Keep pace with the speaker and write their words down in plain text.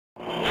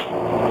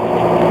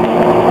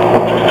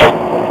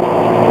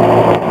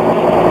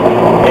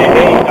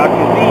Hey,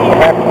 Dr. Z,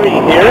 hack-free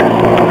here.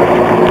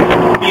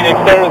 Phoenix,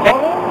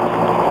 Arizona,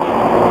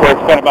 where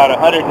it's been about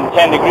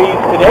 110 degrees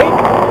today.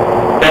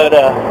 But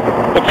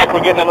looks like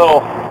we're getting a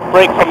little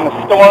break from the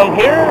storm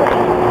here,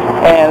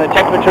 and the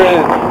temperature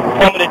is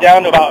plummeted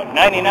down to about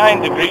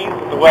 99 degrees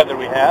with the weather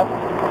we have.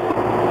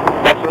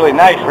 That's really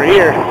nice for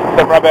here,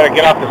 except I better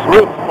get off this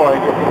roof before I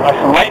get hit by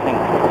some lightning,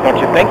 don't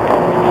you think?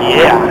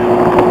 Yeah.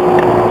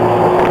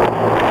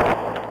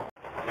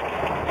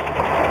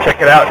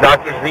 Check it out,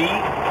 Dr. Z.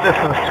 This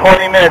was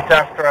 20 minutes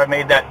after I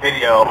made that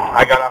video.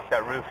 I got off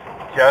that roof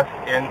just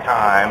in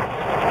time.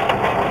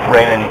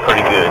 Raining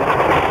pretty good.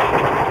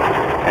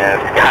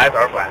 And the skies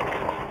are black.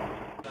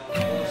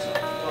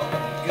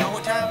 You know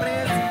what time it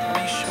is?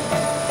 Be sure.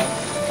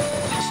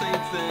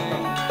 Same thing.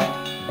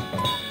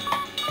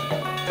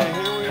 And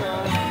here we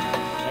are.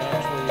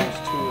 Actually, it's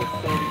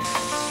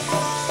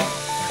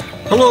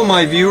 2:30. Hello,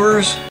 my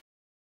viewers.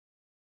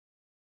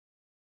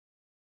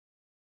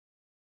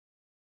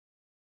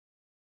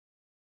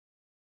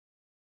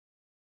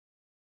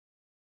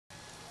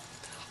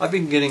 I've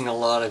been getting a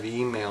lot of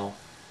email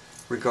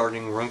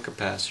regarding run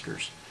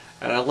capacitors,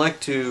 and I'd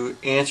like to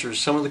answer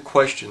some of the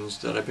questions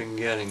that I've been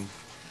getting.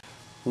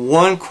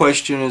 One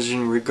question is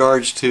in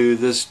regards to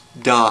this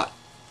dot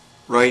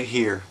right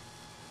here,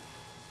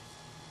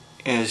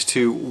 as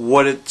to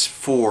what it's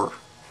for.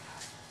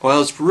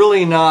 Well, it's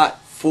really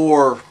not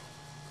for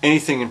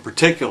anything in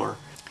particular.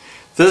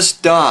 This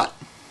dot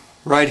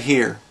right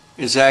here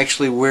is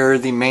actually where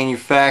the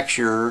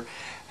manufacturer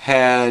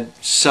had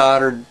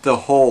soldered the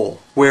hole,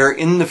 where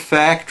in the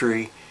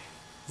factory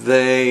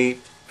they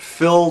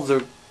fill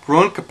the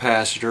run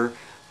capacitor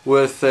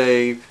with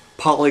a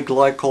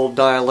polyglycol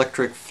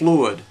dielectric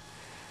fluid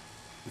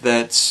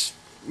that's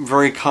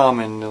very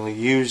commonly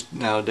used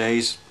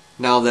nowadays,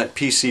 now that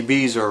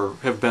PCBs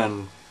have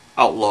been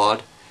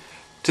outlawed.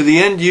 To the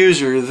end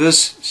user,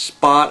 this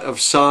spot of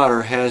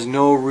solder has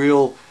no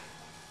real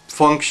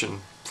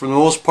function. For the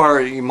most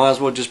part, you might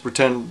as well just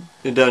pretend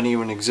it doesn't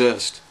even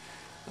exist.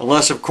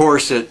 Unless, of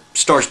course, it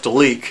starts to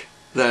leak,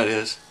 that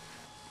is.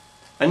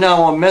 And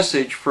now a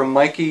message from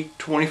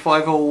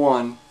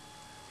Mikey2501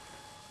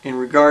 in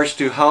regards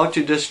to how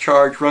to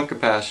discharge run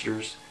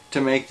capacitors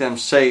to make them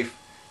safe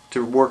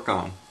to work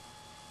on.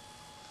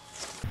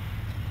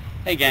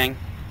 Hey gang,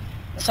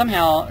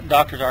 somehow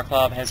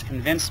DrZarkloff has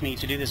convinced me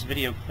to do this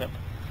video clip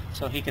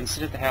so he can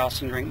sit at the house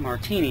and drink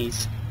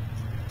martinis.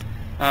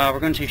 We're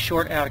going to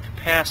short out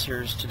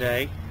capacitors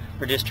today,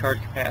 or discharge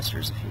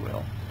capacitors if you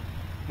will.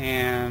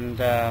 And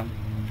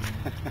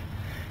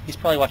he's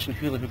probably watching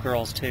Hula Hoop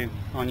Girls too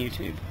on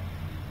YouTube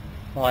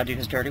while I do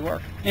his dirty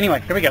work. Anyway,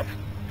 here we go.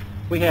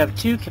 We have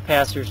two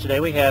capacitors today.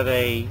 We have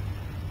a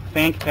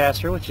fan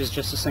capacitor, which is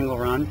just a single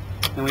run,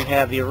 and we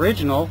have the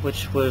original,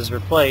 which was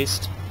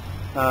replaced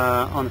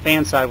on the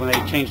fan side when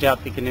they changed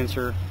out the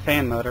condenser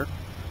fan motor,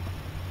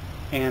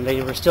 and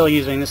they were still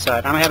using this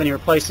side. I'm having to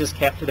replace this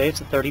cap today.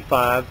 It's a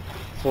 35.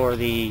 For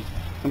the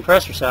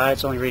compressor side,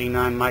 it's only reading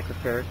 9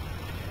 microfarad.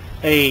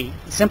 A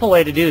simple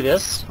way to do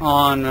this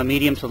on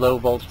medium to low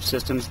voltage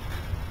systems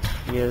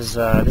is,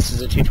 this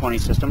is a 220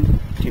 system,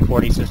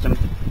 240 system.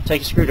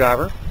 Take a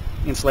screwdriver,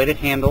 insulated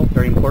handle,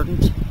 very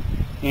important,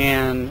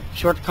 and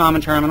short the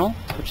common terminal,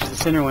 which is the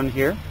center one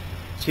here,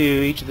 to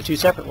each of the two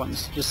separate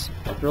ones. Just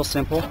real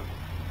simple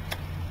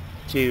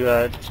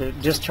to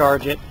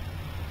discharge it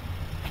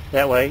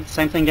that way.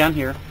 Same thing down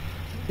here.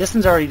 This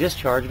one's already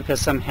discharged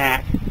because some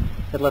hack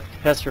had left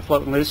the capacitor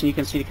floating loose, and you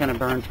can see the kind of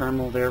burn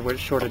terminal there where it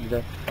shorted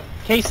the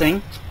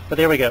casing. But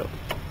there we go.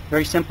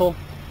 Very simple,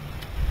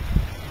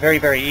 very,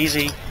 very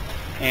easy,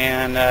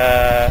 and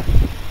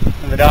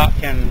the doc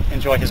can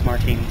enjoy his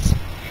martinis.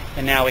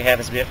 And now we have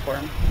his bit for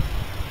him.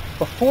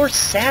 Before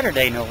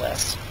Saturday, no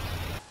less.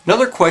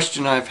 Another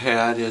question I've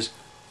had is,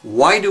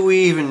 why do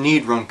we even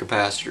need run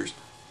capacitors?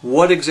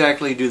 What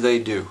exactly do they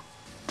do?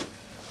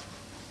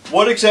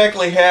 What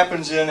exactly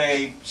happens in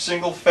a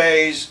single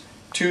phase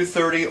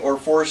 230 or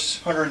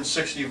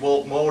 460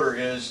 volt motor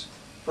is,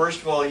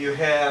 first of all, you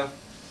have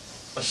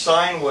a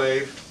sine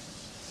wave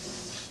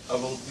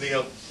of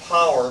the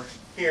power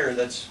here,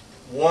 that's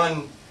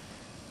one,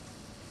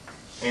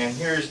 and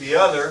here's the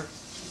other,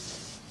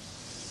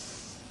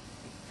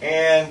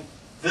 and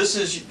this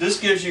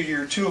gives you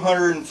your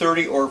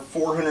 230 or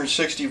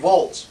 460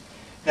 volts.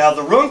 Now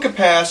the run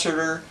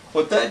capacitor,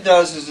 what that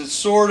does is it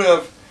sort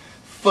of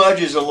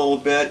fudges a little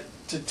bit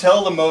to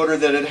tell the motor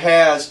that it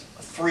has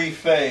 3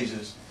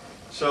 phases.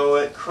 So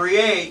it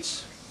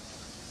creates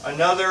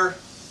another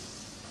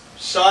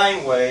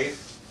sine wave,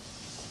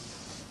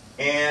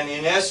 and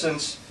in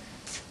essence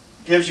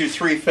gives you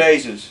 3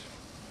 phases.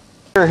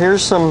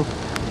 Here's some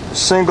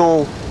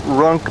single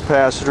run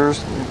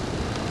capacitors.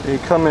 They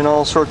come in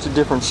all sorts of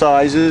different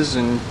sizes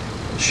and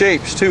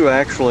shapes too,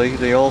 actually.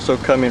 They also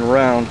come in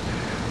round.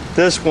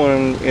 This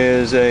one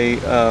is a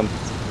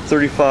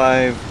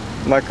 35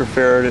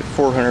 microfarad at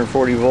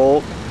 440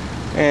 volt,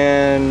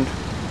 and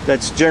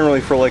that's generally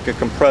for like a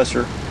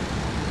compressor.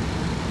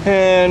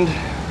 And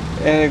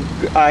And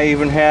I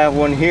even have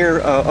one here,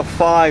 a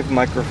 5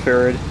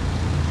 microfarad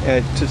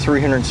to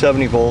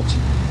 370 volts.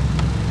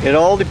 It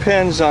all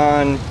depends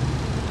on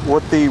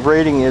what the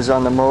rating is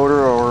on the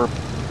motor or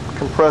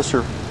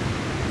compressor.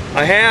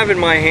 I have in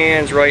my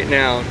hands right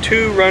now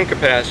 2 run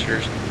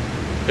capacitors.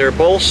 They're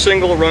both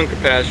single run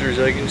capacitors.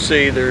 As you can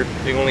see, they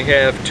only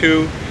have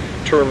 2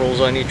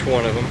 terminals on each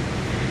one of them.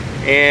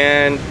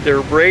 And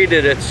they're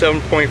rated at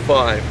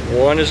 7.5.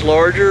 One is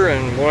larger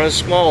and one is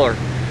smaller.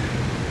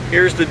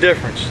 Here's the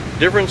difference. The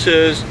difference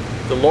is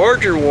the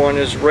larger one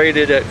is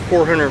rated at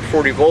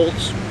 440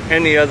 volts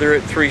and the other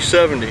at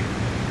 370.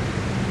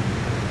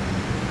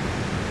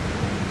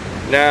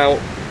 Now,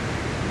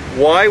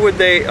 why would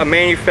a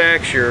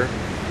manufacturer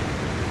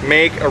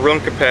make a run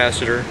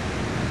capacitor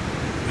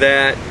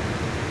that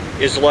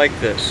is like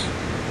this?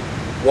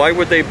 Why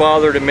would they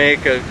bother to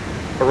make a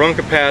run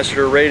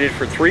capacitor rated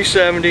for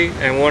 370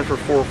 and one for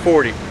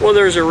 440? Well,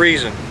 there's a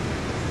reason.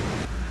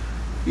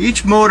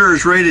 Each motor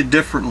is rated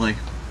differently.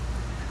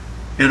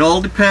 It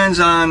all depends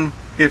on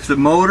if the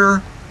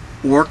motor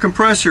or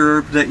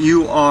compressor that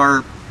you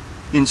are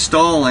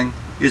installing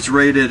is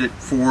rated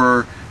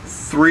for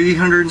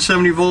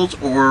 370 volts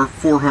or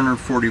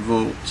 440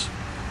 volts.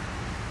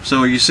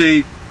 So you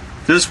see,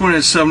 this one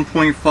is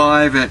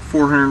 7.5 at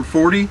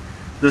 440,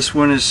 this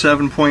one is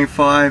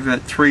 7.5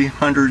 at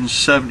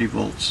 370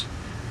 volts.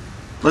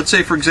 Let's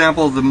say, for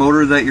example, the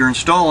motor that you're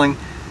installing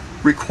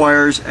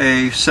requires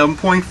a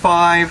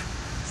 7.5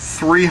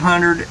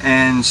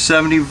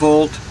 370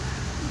 volt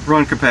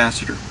run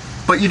capacitor,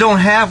 but you don't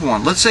have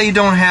one. Let's say you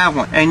don't have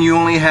one and you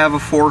only have a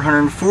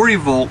 440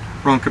 volt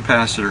run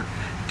capacitor.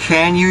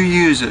 Can you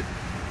use it?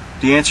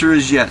 The answer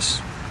is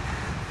yes.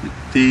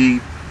 The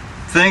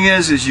thing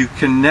is you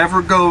can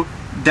never go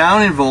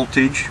down in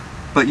voltage,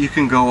 but you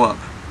can go up.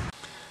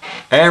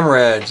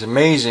 Amrad's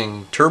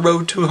amazing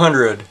Turbo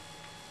 200.